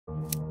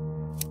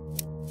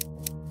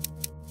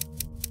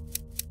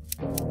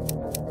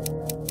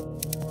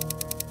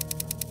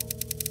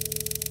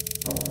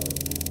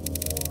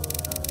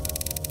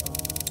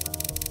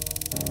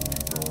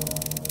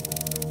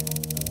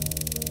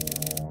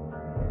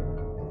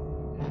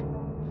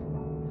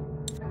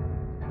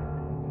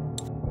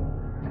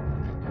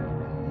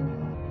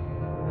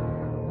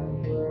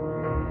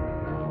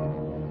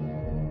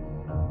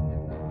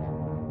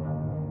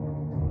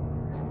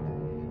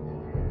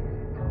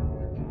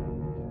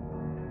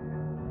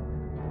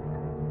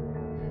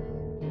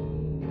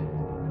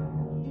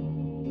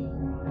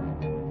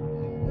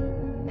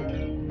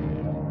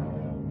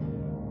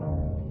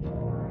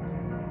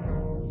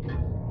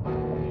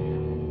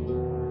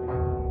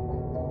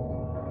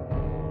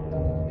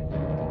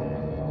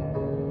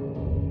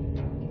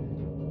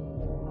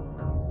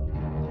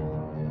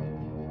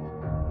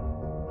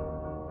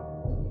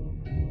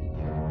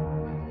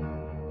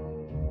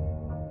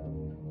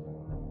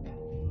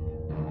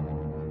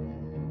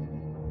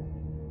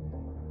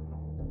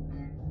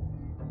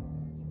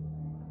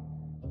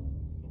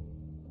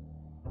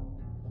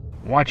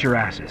Watch your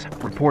asses.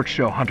 Reports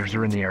show hunters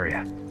are in the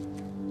area.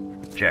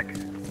 Check.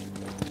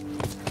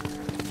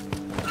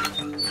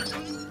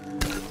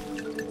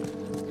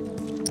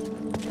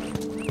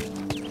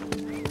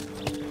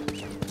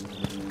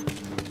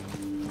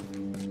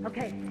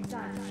 Okay,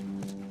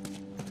 done.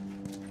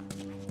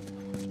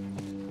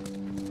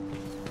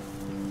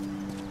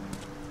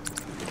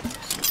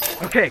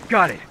 Okay,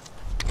 got it.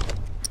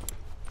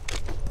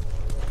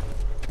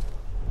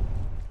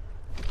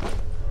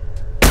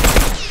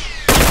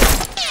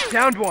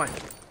 Downed one.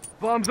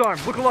 Bomb's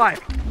armed. Look alive.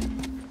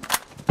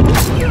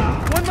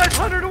 One less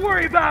hunter to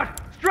worry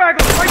about.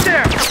 Straggler, right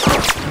there.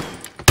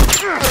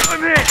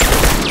 I'm hit.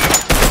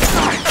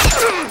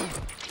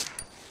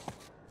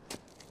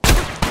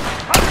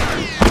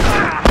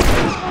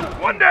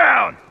 One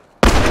down.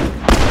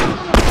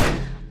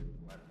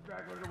 Less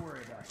straggler to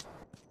worry about.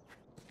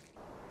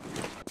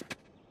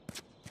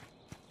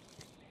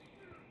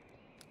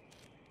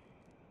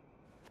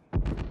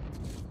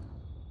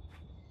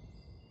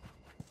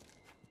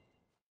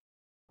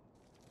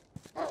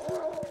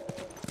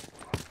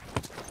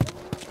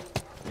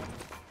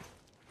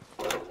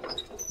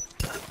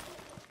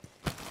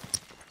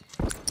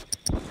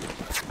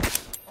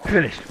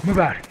 Finished. Move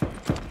out.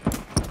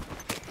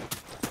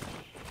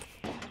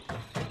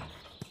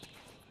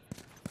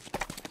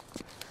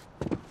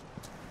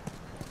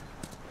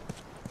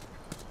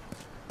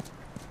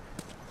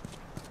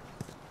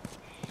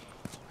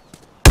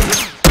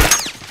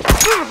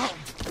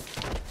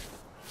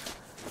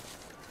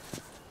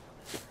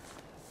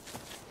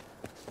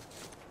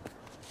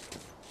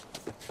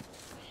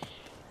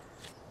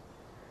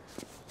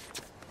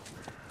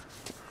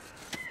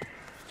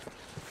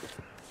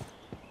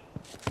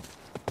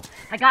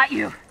 I got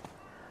you.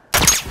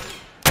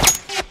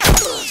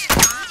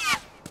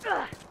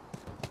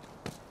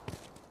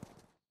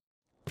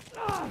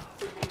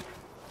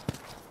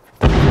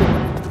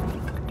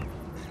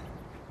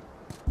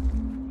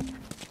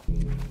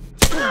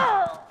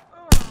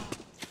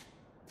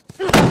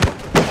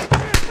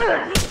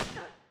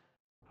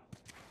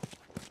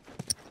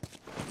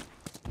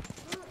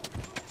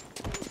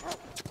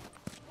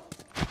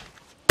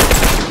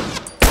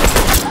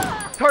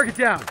 Target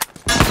down.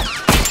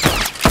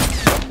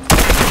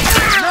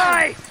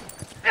 Nice!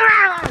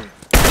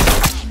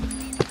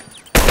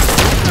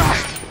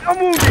 I'm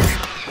wounded!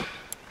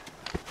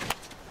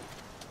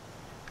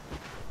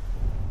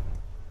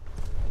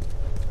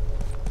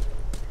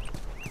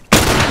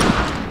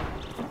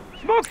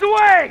 Smoke's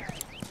away!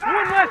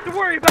 One less to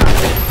worry about!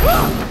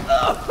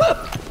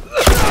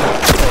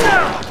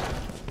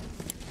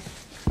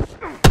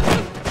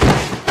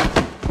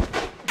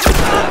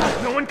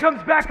 No one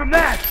comes back from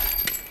that!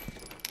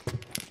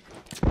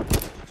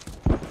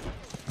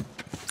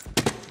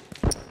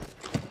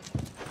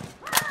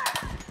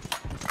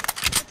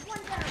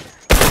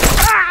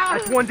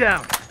 That's one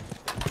down.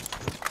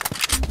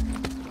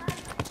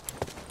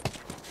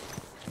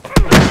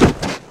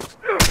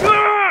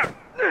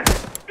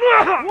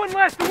 One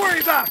less to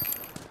worry about.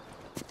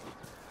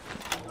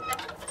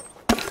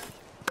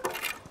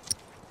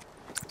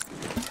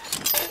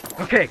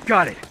 Okay,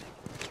 got it.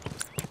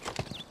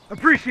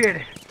 Appreciate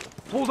it.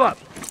 Hold up.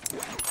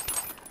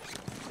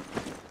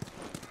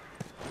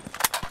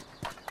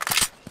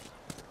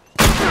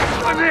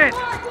 I'm in.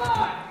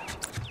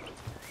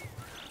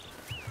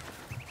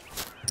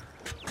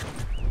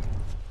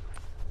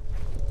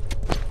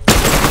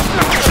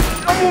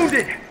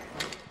 Wounded!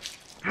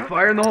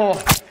 Fire in the hole.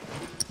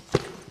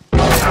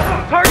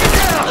 Target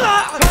down!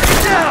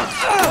 Target down!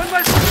 One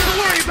less to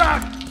worry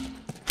about!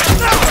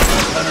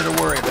 Nothing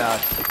to worry about.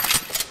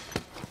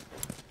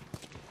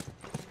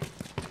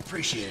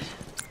 Appreciate it.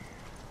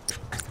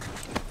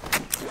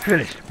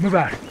 Finished. Move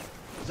out.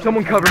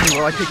 Someone cover me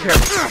while I take care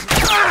of it.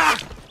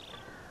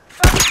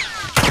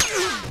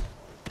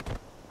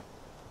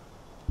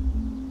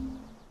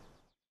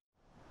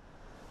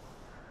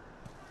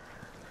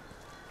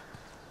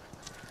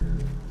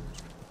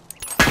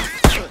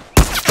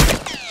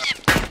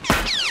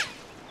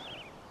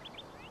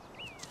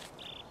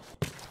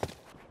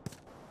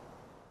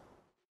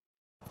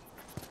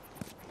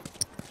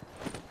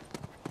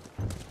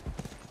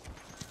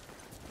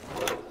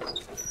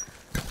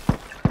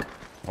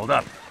 Hold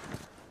up.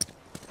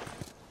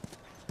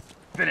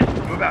 Finished.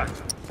 Move out.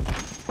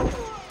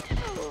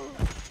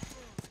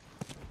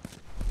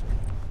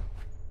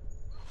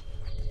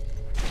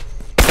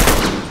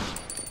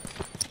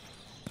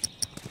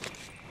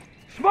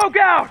 Smoke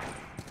out!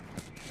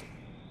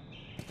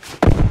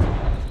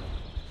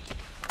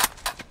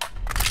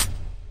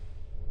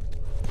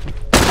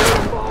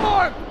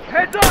 More!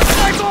 Heads up,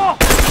 Michael!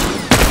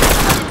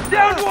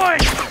 Down one!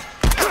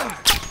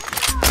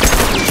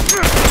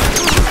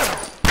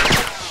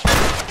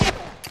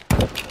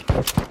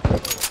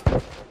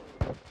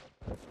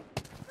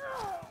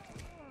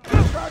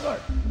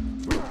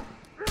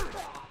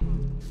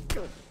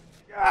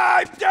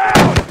 I'm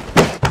down!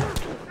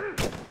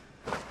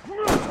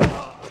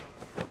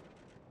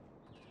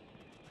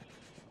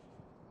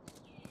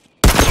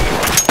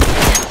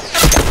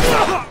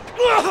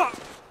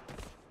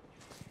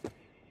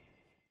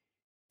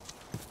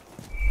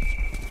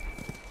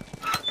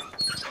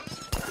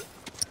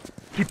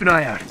 Keep an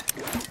eye out.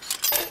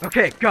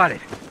 Okay, got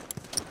it.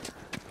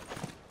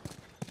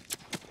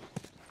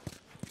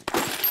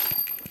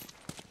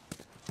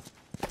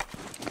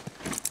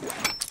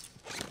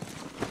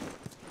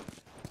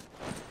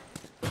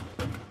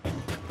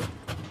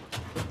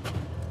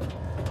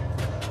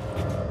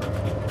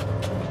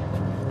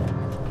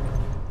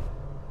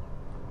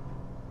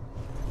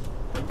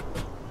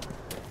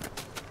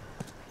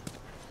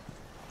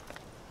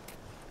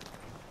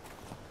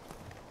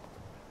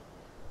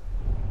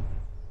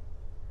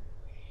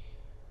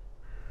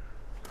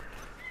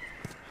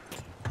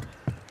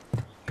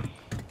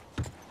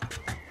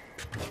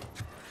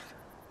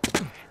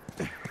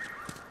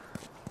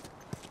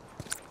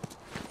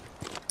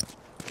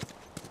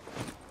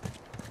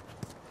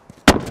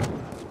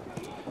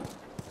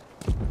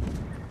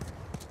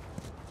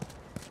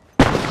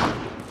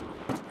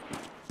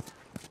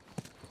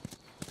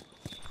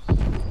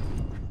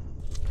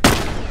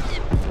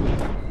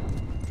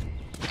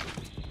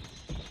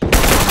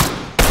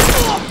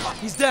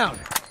 He's down.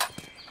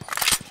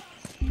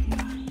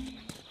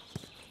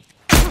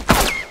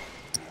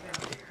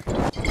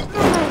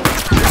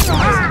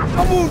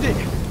 I'm wounded!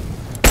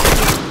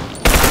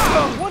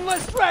 One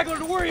less straggler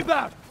to worry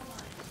about!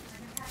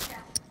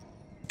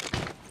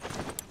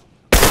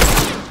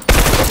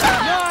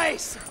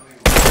 Nice!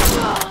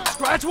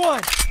 Scratch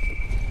one!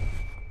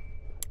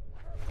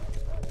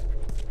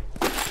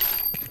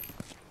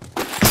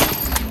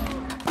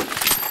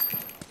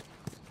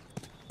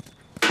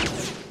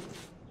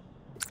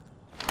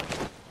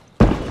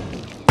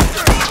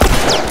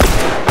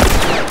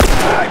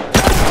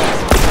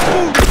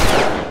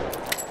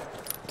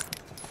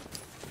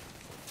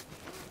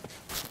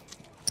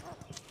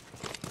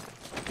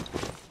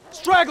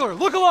 Straggler,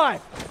 look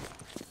alive!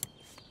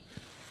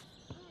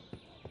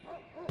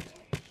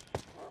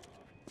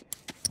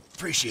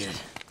 Appreciate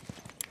it.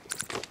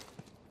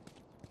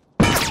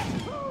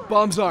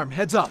 Bomb's arm,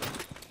 heads up.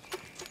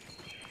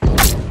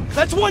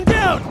 That's one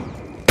down!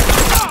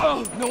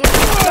 Oh, no one's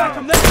coming back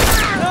from that!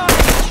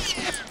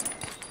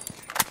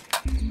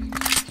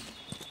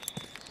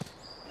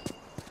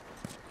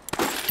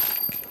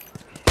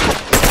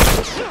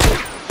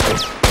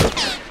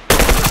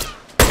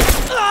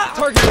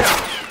 Target down!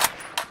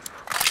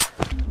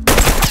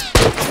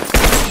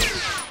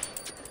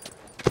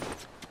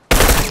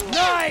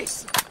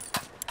 Nice!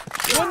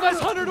 One less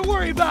hunter to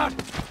worry about!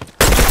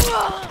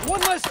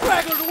 One less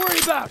straggler to worry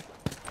about!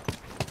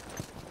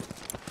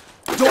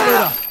 Don't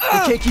let up. They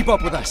can't keep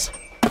up with us.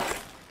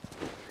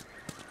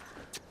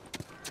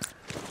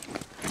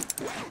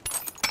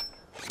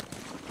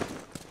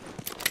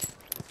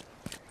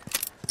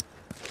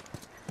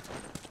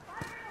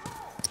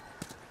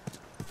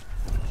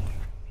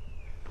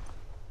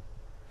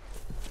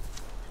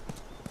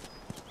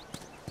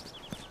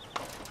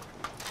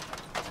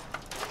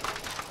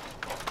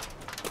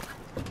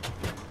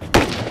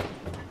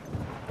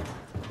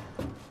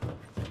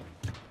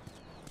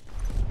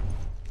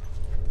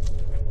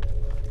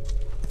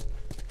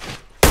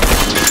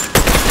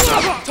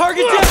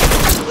 Target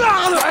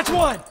down! That's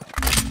one!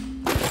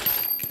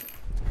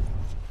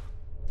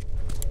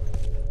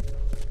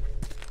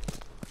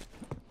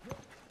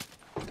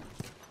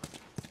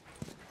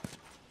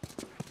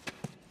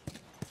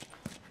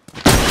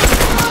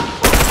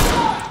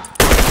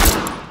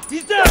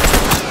 He's down!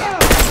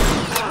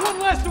 One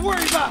less to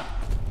worry about!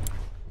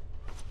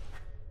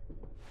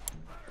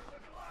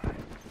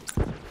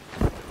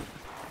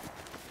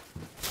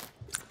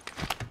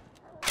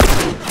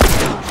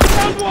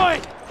 Down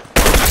one!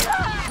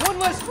 One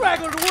less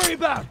straggler to worry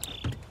about!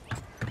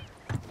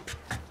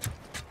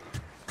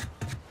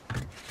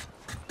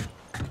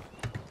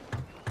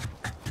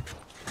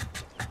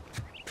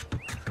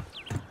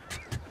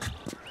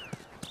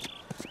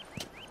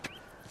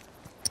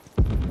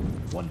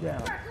 One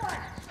down.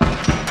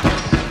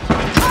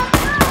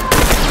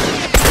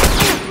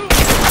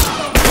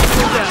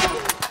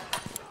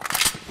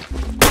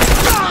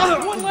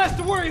 One less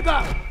to worry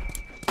about!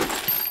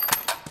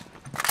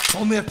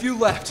 Only a few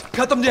left.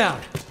 Cut them down.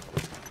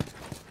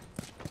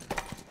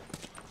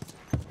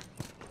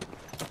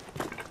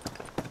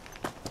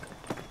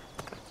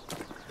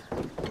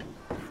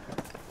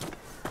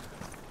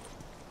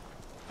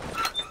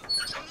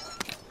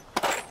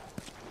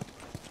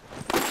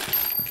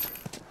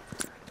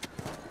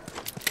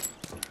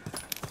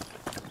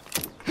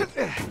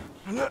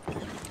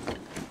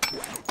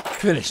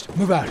 Finished.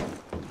 Move out.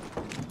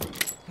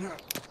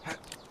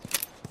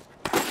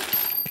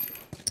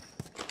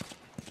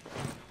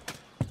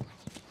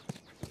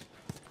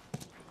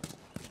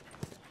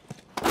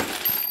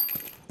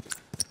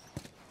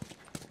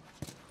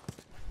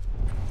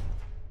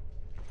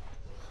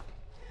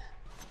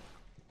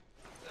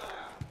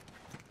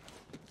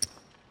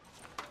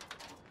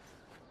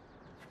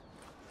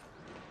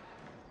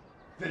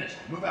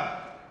 Finished. Move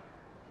out.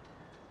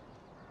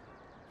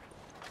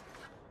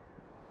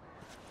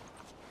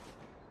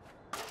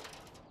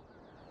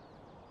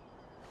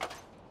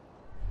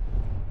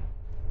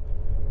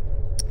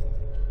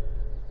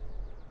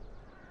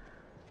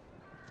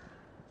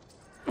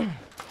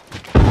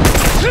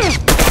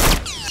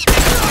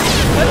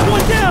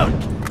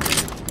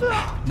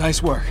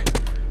 Nice work.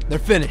 They're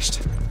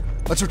finished.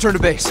 Let's return to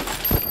base.